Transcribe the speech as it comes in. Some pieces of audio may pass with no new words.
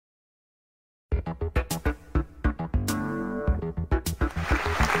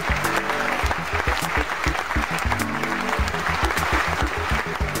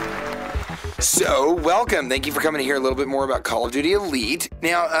So, welcome. Thank you for coming to hear a little bit more about Call of Duty Elite.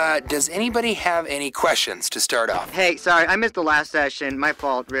 Now, does anybody have any questions to start off? Hey, sorry, I missed the last session. My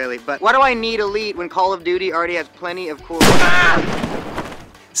fault, really. But why do I need Elite when Call of Duty already has plenty of cool...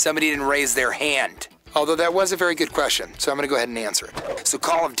 Somebody didn't raise their hand. Although that was a very good question, so I'm going to go ahead and answer it. So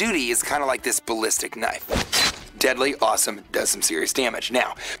Call of Duty is kind of like this ballistic knife. Deadly, awesome, does some serious damage.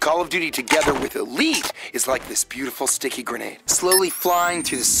 Now, Call of Duty together with Elite is like this beautiful sticky grenade, slowly flying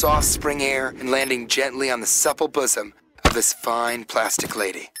through the soft spring air and landing gently on the supple bosom of this fine plastic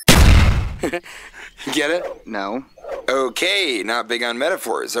lady. Get it? No. Okay, not big on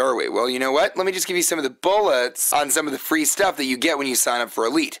metaphors, are we? Well, you know what? Let me just give you some of the bullets on some of the free stuff that you get when you sign up for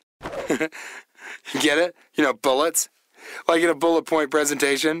Elite. Get it? You know, bullets? Like in a bullet point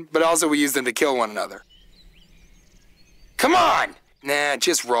presentation, but also we use them to kill one another. Come on! Nah,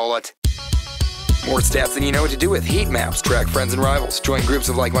 just roll it. More stats than you know what to do with. Heat maps, track friends and rivals, join groups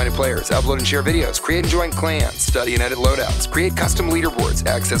of like-minded players, upload and share videos, create and join clans, study and edit loadouts, create custom leaderboards,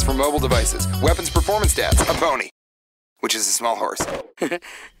 access for mobile devices, weapons performance stats, a pony, which is a small horse.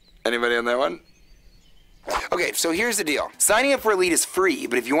 Anybody on that one? Okay, so here's the deal. Signing up for Elite is free,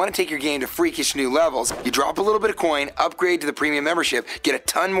 but if you want to take your game to freakish new levels, you drop a little bit of coin, upgrade to the premium membership, get a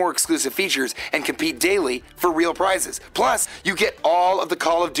ton more exclusive features, and compete daily for real prizes. Plus, you get all of the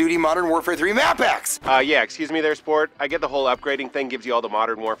Call of Duty Modern Warfare 3 map packs. Yeah, excuse me there, sport. I get the whole upgrading thing gives you all the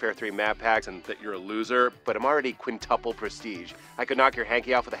Modern Warfare 3 map packs and that you're a loser, but I'm already quintuple prestige. I could knock your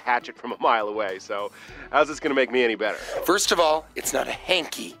hanky off with a hatchet from a mile away, so how's this gonna make me any better? First of all, it's not a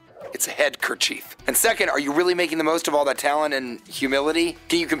hanky. It's a head kerchief. And second, are you really making the most of all that talent and humility?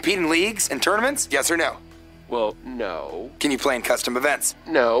 Can you compete in leagues and tournaments? Yes or no? Well, no. Can you play in custom events?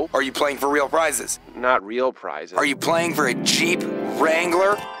 No. Are you playing for real prizes? Not real prizes. Are you playing for a Jeep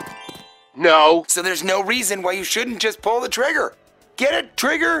Wrangler? No. So there's no reason why you shouldn't just pull the trigger. Get it?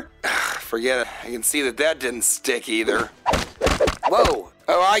 Trigger? Forget it. I can see that didn't stick either. Whoa.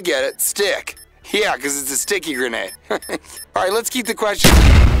 Oh, I get it. Stick. Yeah, because it's a sticky grenade. All right, let's keep the question.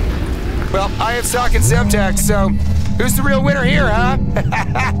 Well, I have stock in Semtex, so who's the real winner here, huh?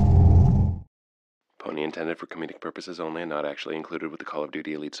 Pony intended for comedic purposes only and not actually included with the Call of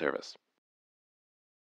Duty Elite service.